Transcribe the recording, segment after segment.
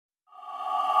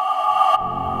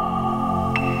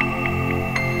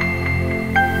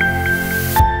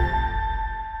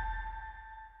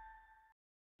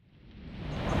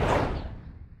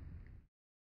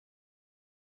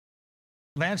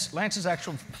Lance's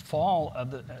actual fall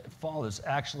is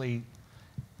actually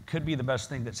could be the best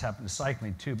thing that's happened to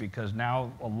cycling too, because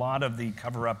now a lot of the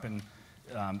cover-up and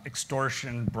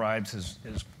extortion, bribes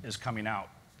is coming out.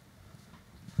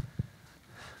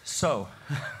 So,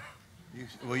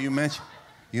 well, you mentioned,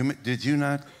 did you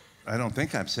not? I don't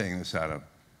think I'm saying this out of.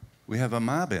 We have a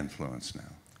mob influence now.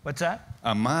 What's that?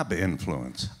 A mob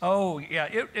influence. Oh yeah,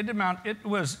 it would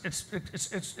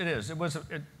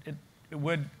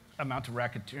amount to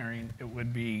racketeering. It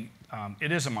would be.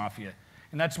 It is a mafia,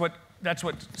 and that's what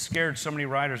scared so many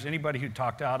riders. Anybody who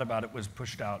talked out about it was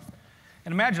pushed out.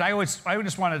 And imagine, I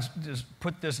just want to just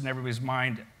put this in everybody's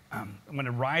mind. When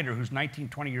a rider who's 19,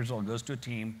 20 years old goes to a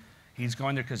team, he's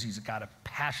going there because he's got a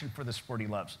passion for the sport he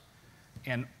loves.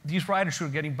 And these riders who are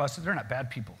getting busted, they're not bad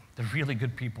people. They're really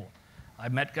good people.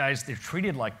 I've met guys, they're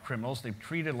treated like criminals. They're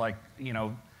treated like,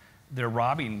 they're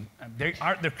robbing. They're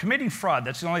committing fraud.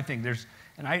 That's the only thing.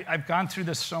 I've gone through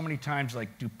this so many times,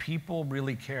 like, do people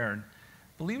really care? And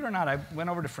believe it or not, I went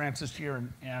over to France this year,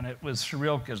 and it was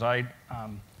surreal because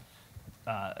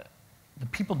the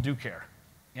people do care.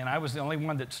 And I was the only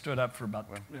one that stood up for about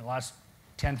the last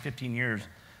 10, 15 years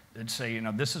that say,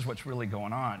 this is what's really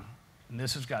going on, and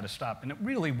this has got to stop. And it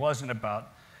really wasn't about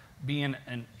being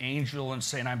an angel and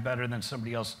saying I'm better than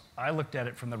somebody else. I looked at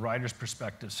it from the rider's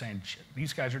perspective, saying,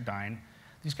 these guys are dying.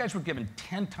 These guys were given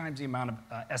 10 times the amount of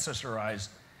SSRIs.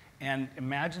 And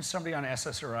imagine somebody on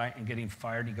SSRI and getting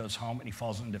fired, he goes home and he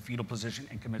falls into fetal position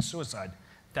and commits suicide.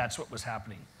 That's what was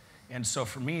happening. And so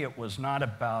for me, it was not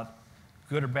about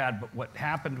good or bad, but what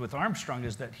happened with Armstrong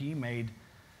is that he made,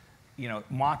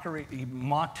 mockery, he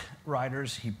mocked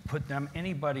riders, he put them,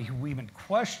 anybody who even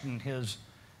questioned his,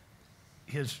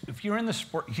 if you're in the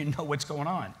sport, you know what's going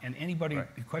on. And anybody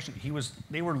who questioned,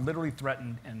 they were literally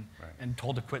threatened and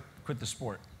told to quit the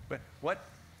sport. But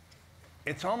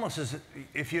it's almost as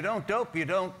if you don't dope, you're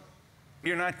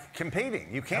not competing.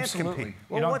 You can't compete.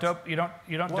 Well, you don't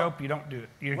dope, you don't do it.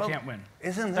 You can't win.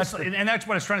 Isn't this and that's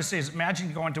what I was trying to say is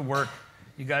imagine going to work,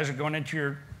 you guys are going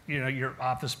into your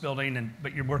office building,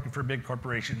 but you're working for a big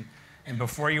corporation, and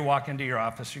before you walk into your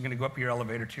office, you're going to go up your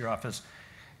elevator to your office,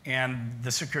 and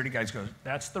the security guys goes,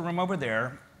 that's the room over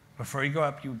there. Before you go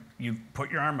up, you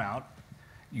put your arm out,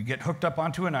 you get hooked up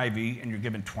onto an IV, and you're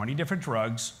given 20 different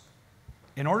drugs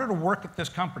in order to work at this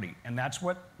company. And that's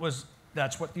what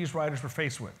these riders were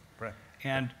faced with. Right.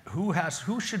 And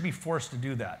who should be forced to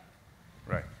do that?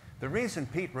 Right. The reason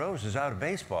Pete Rose is out of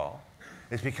baseball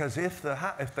is because if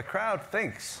the crowd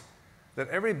thinks that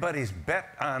everybody's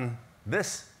bet on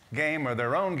this game or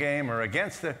their own game or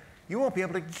against it, you won't be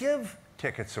able to give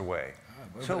tickets away.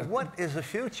 So what is the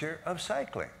future of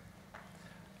cycling?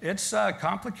 It's a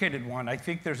complicated one. I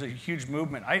think there's a huge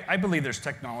movement. I believe there's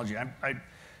technology.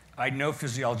 I know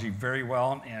physiology very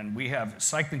well, and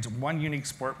cycling's one unique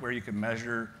sport where you can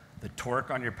measure the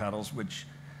torque on your pedals, which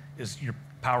is your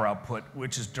power output,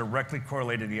 which is directly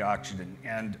correlated to the oxygen.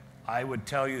 And I would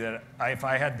tell you that if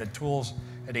I had the tools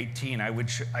at 18, I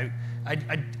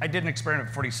did an experiment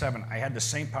at 47. I had the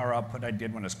same power output I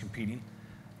did when I was competing.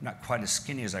 Not quite as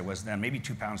skinny as I was then, maybe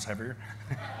 2 pounds heavier.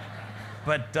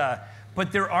 But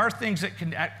there are things that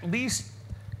can at least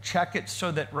check it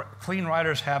so that clean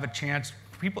riders have a chance.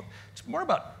 It's more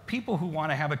about people who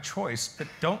want to have a choice that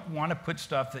don't want to put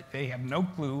stuff that they have no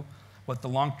clue what the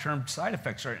long-term side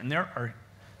effects are. And there are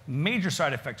major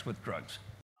side effects with drugs.